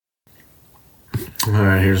All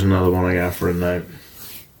right, here's another one I got for tonight.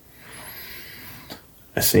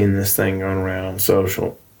 I seen this thing going around on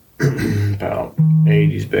social about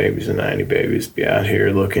 80s babies and 90s babies be out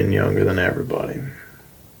here looking younger than everybody.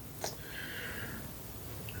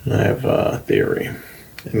 And I have a theory.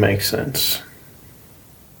 It makes sense.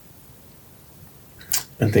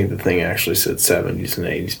 I think the thing actually said 70s and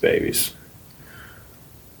 80s babies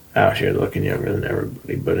out here looking younger than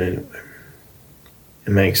everybody. But anyway,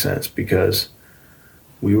 it makes sense because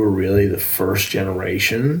we were really the first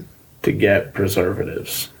generation to get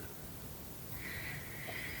preservatives.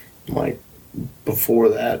 Like, before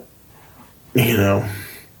that, in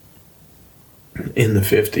the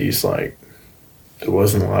 50s, like, there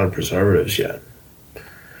wasn't a lot of preservatives yet. They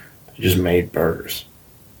just made burgers.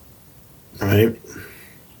 Right?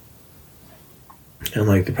 And,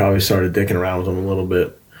 like, they probably started dicking around with them a little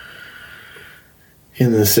bit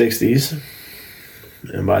in the 60s.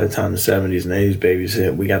 And by the time the 70s and 80s babies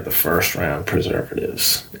hit, we got the first round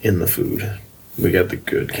preservatives in the food. We got the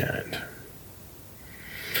good kind.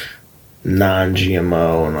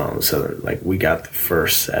 Non-GMO and all this other. Like, we got the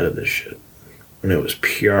first set of this shit. And it was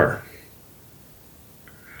pure.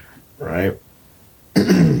 Right?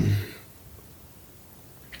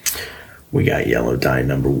 We got yellow dye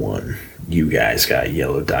number 1. You guys got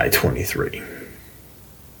yellow dye 23.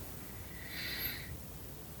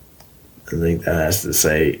 I think that has to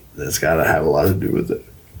say, that's got to have a lot to do with it.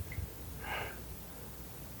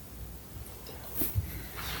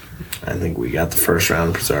 I think we got the first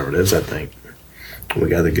round of preservatives. I think we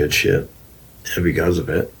got the good shit. And because of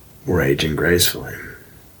it, we're aging gracefully.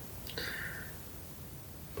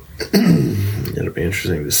 It'll be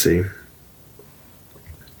interesting to see.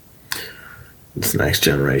 This next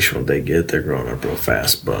generation, what they get, they're growing up real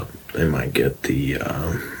fast, but they might get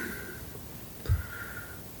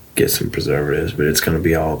get some preservatives, but it's going to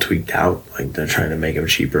be all tweaked out. Like, they're trying to make them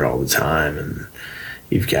cheaper all the time, and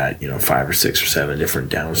you've got 5 or 6 or 7 different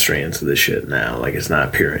down strands of this shit now. Like, it's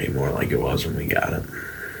not pure anymore like it was when we got it.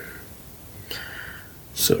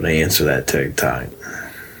 So to answer that TikTok,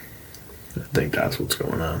 I think that's what's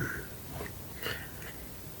going on.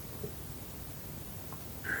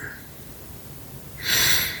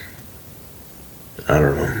 I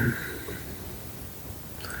don't know.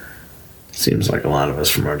 Seems like a lot of us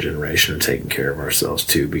from our generation are taking care of ourselves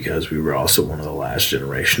too, because we were also one of the last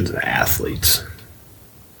generations of athletes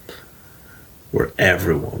where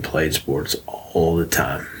everyone played sports all the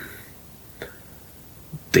time.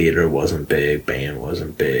 Theater wasn't big, band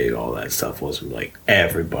wasn't big, all that stuff wasn't like,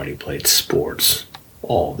 everybody played sports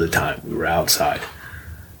all the time. We were outside.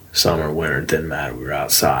 Summer, winter, it didn't matter. We were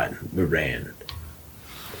outside. We ran.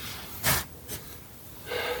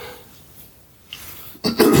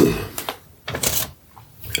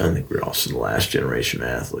 I think we're also the last generation of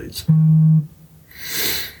athletes.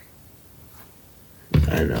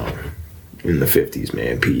 I know. In the 50s,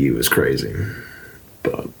 man, PE was crazy.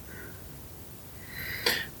 But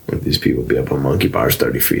with these people be up on monkey bars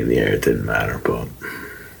 30 feet in the air, it didn't matter. But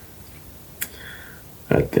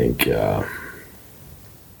I think we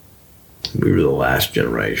were the last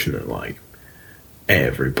generation that, like,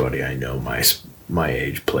 everybody I know my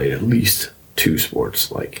age played at least 2 sports.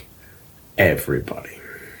 Like, everybody.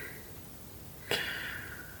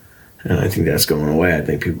 And I think that's going away. I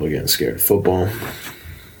think people are getting scared of football.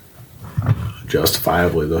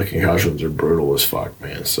 Justifiably, the concussions are brutal as fuck,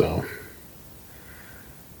 man. So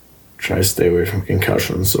try to stay away from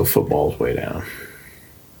concussions. So football's way down.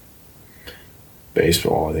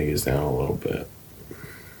 Baseball, I think, is down a little bit.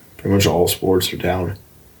 Pretty much all sports are down.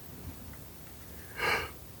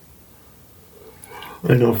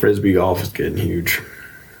 I know frisbee golf is getting huge,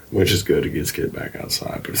 which is good. It gets kids back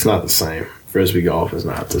outside, but it's not the same. Frisbee golf is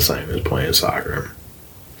not the same as playing soccer.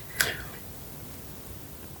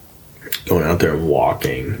 Going out there and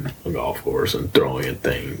walking a golf course and throwing a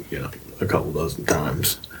thing, a couple dozen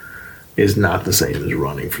times is not the same as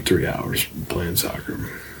running for 3 hours playing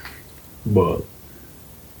soccer. But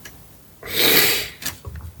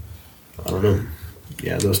I don't know.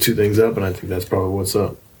 Yeah, those 2 things up, and I think that's probably what's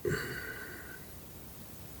up.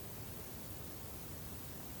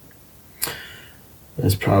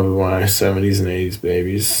 That's probably why 70s and 80s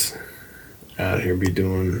babies out here be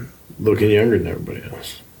looking younger than everybody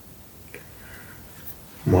else.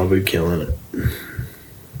 Why we killing it?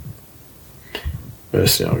 But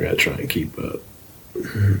still, I gotta try and keep up.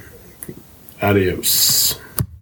 Adios.